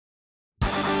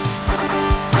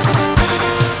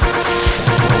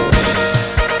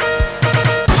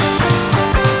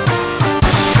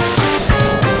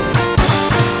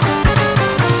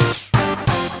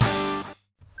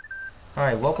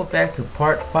welcome back to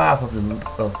part 5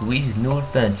 of Luigi's new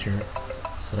adventure.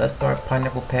 So let's start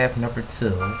pineapple path number 2.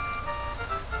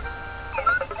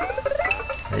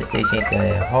 This stage ain't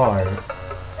that hard.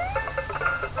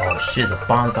 Oh shit, a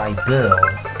bonsai bill.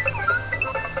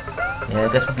 Yeah, I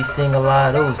guess we'll be seeing a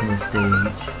lot of those in this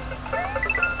stage.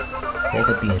 They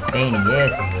could be a pain in the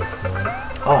ass in this one.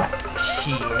 Oh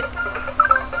shit.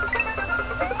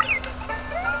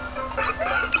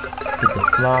 Let's get the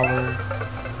flower.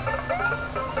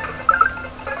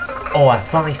 Oh, I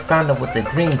finally found out what the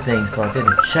green thing, so I did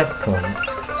the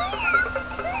checkpoints.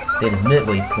 Did the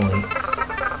midway points.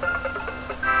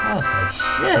 I was like,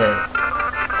 shit.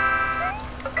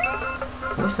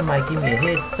 I wish somebody give me a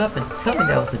heads up and tell me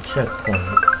that was a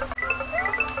checkpoint.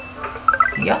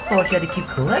 See, y'all thought you had to keep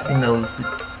collecting those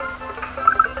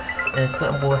and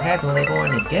something will happen later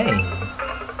on in the game.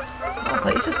 I was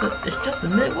like, it's just a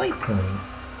midway point.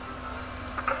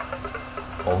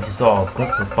 Oh, we just saw a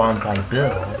glimpse of Bonsai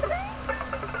Bill.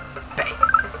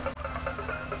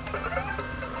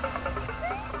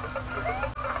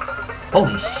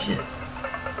 Holy shit.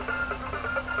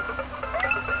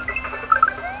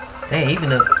 Hey, even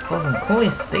the fucking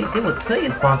coins, they would tell you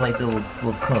the Bonsai Bill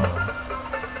will come.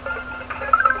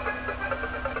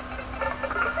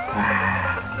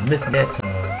 Ah, missed that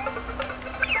time.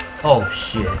 Oh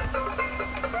shit.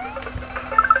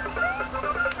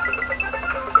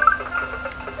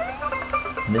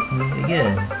 Missed me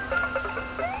again.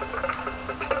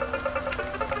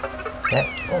 That,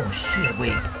 oh shit,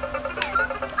 wait.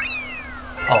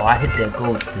 Oh, I hit that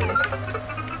gold stick. Yeah,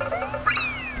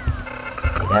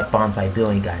 that Bonsai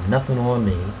Bill ain't got nothing on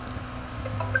me.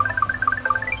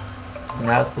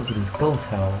 Now let's go to this ghost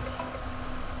house.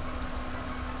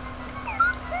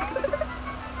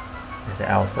 It's the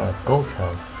outside ghost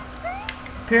house.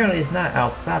 Apparently it's not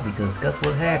outside because guess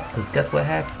what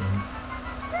happens?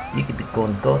 You get to go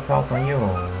to the ghost house on your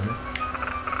own.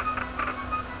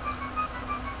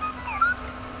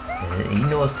 And you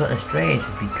know what's something strange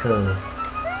is because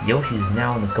Yoshi is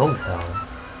now in the ghost house.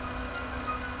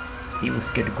 He was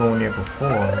scared to go in there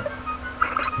before.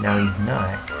 Now he's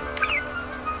not.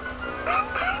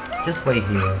 Just wait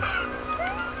here.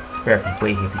 Spare me,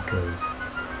 wait here because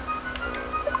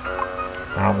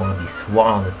I don't want to be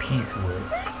swallowing the Peace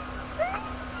Witch.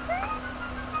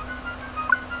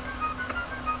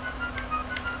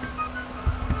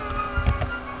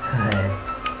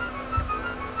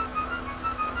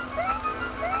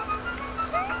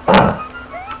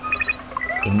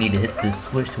 We need to hit this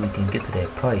switch so we can get to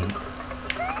that pipe.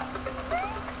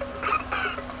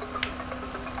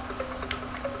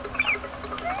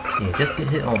 Yeah, just get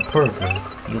hit on purpose.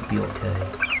 You'll be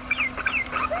okay.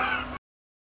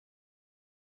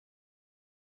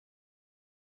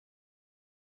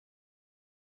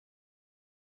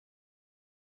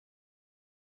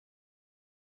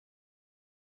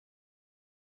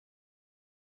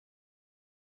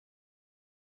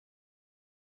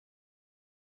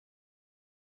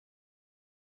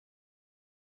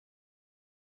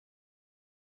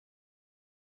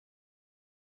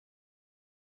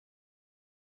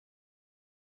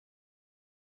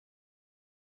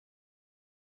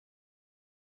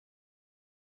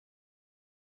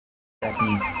 Got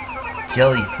these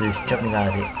jellyfish jumping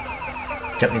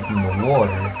from the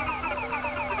water.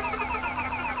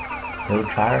 They'll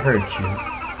try to hurt you.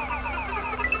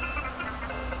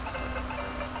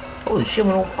 Holy shit, I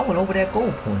went over that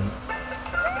goal point.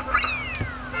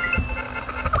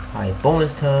 Alright,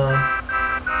 bonus time.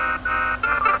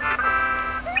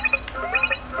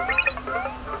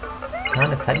 Time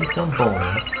to collect me some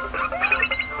bonus.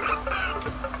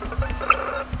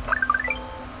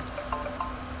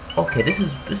 Okay, this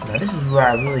is where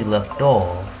I really left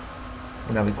off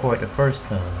when I recorded the first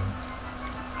time.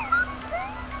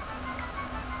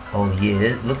 Oh yeah,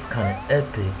 it looks kind of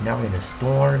epic. Now we're in a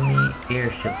stormy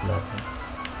airship level,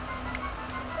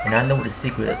 and I know what the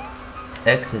secret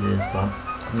exit is, but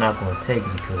I'm not going to take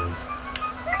it because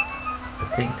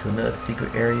I'll take it to another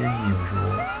secret area as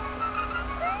usual.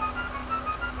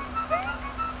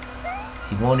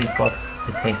 See, one of these boxes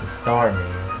contains a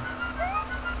Starman.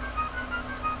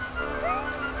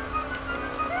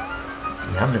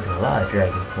 Yeah, I'm missing a lot of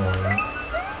dragon coins.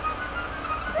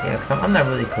 Yeah, cause I'm not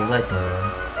really collecting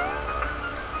them.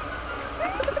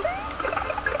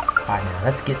 Alright, now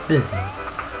let's get busy.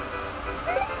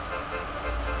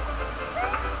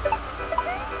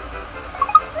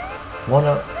 One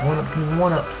up, team,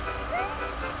 one ups.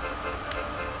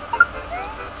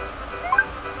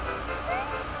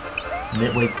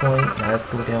 Midway point. Now let's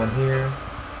go down here.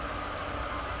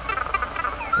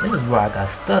 This is where I got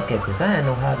stuck at because I didn't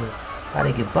know how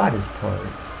to get by this part.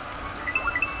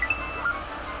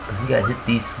 we gotta hit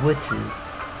these switches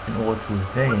in order to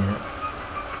advance.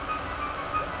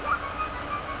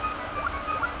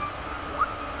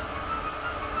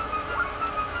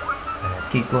 Let's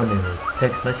keep going, and the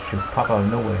text message will pop out of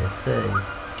nowhere and says,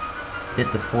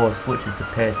 hit the 4 switches to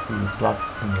pass through the blocks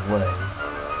in the way.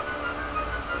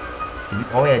 See,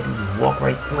 all we had to do is just walk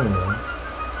right through them.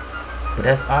 But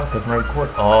that's odd because my record.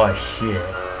 Oh shit.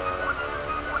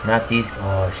 Not these.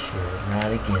 Oh shit.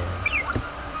 Not again.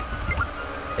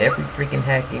 Every freaking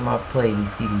hack game I play, we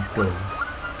see these ghosts.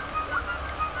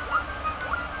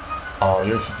 Oh,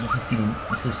 you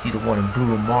should see the one in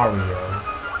Brutal Mario.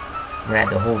 When I had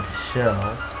to hold the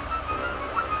shell.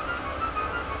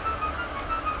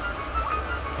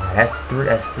 Alright,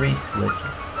 that's 3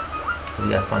 switches. So we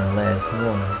gotta find the last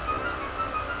one.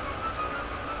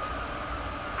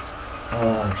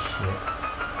 Oh shit.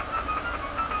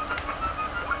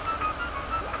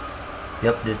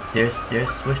 Yep, there's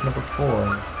switch number 4.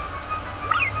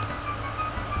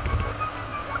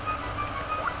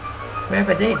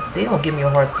 Matter of fact, they don't give me a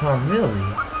hard time really.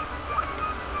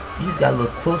 You just gotta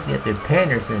look closely at their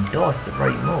patterns and dodge at the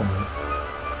right moment.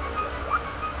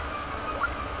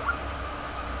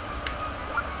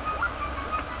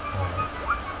 Alright.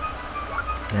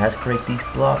 Now let's break these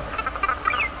blocks.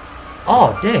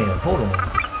 Oh damn, hold on.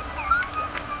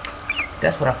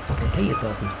 That's what I fucking hate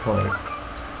about this part.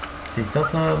 See,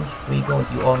 sometimes when you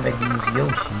automatically use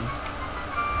Yoshi.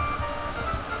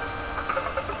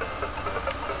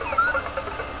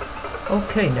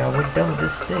 Okay, now we're done with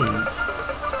this stage.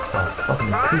 Oh, fucking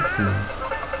the Kutus.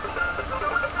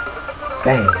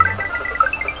 Bang.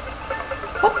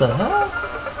 What the hell?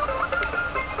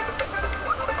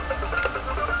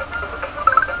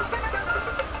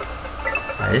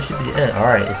 Alright, this should be the end.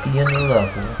 Alright, it's the end of the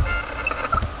level.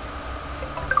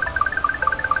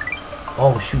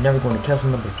 Oh shoot, now we're going to castle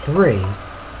number 3.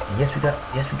 And yes we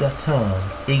got time.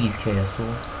 Iggy's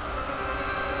castle.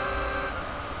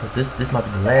 So this might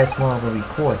be the last one I'm gonna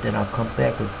record, then I'll come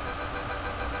back with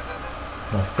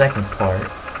my second part.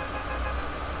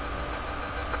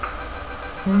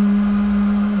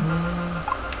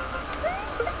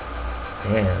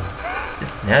 Damn.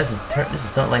 This is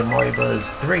something like Mario Bros.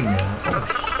 3 now. Oh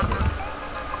shit.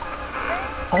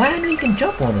 Oh, I didn't know you can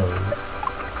jump on those.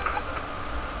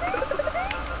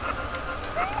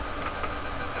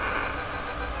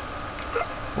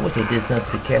 I wish they did something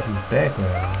to the castle's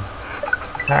background.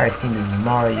 I'm tired of seeing this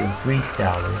Mario 3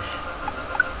 stylish.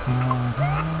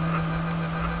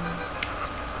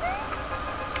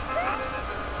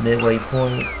 Midway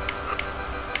point.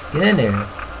 Get in there.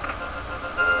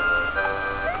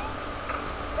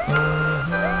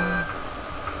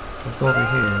 What's over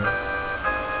here?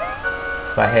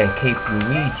 If I had Cape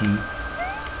Luigi,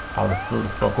 I would have flew the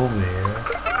fuck over here.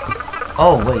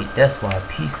 Oh wait, that's why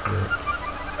P-switch.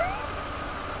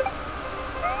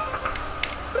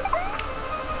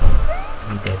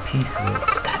 Need that P-switch.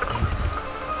 God damn it.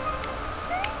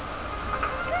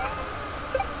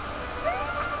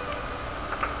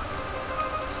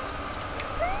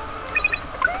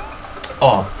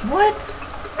 Oh, what?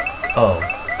 Oh.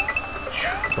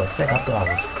 For a second I thought I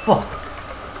was fucked.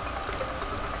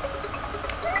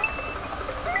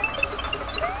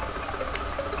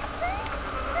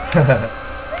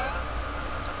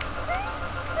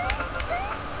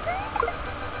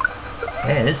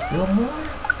 Man, there's still more?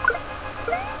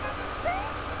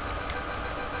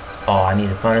 Oh, I need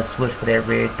to find a switch for that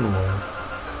red door.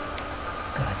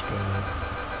 God damn it.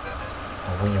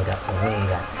 Oh, we ain't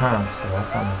got time, so I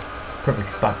found a perfect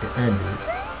spot to end it.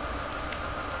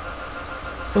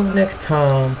 So next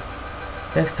time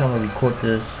I record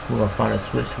this, we're gonna find a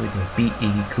switch so we can beat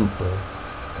Iggy Koopa.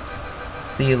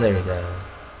 See you later, guys.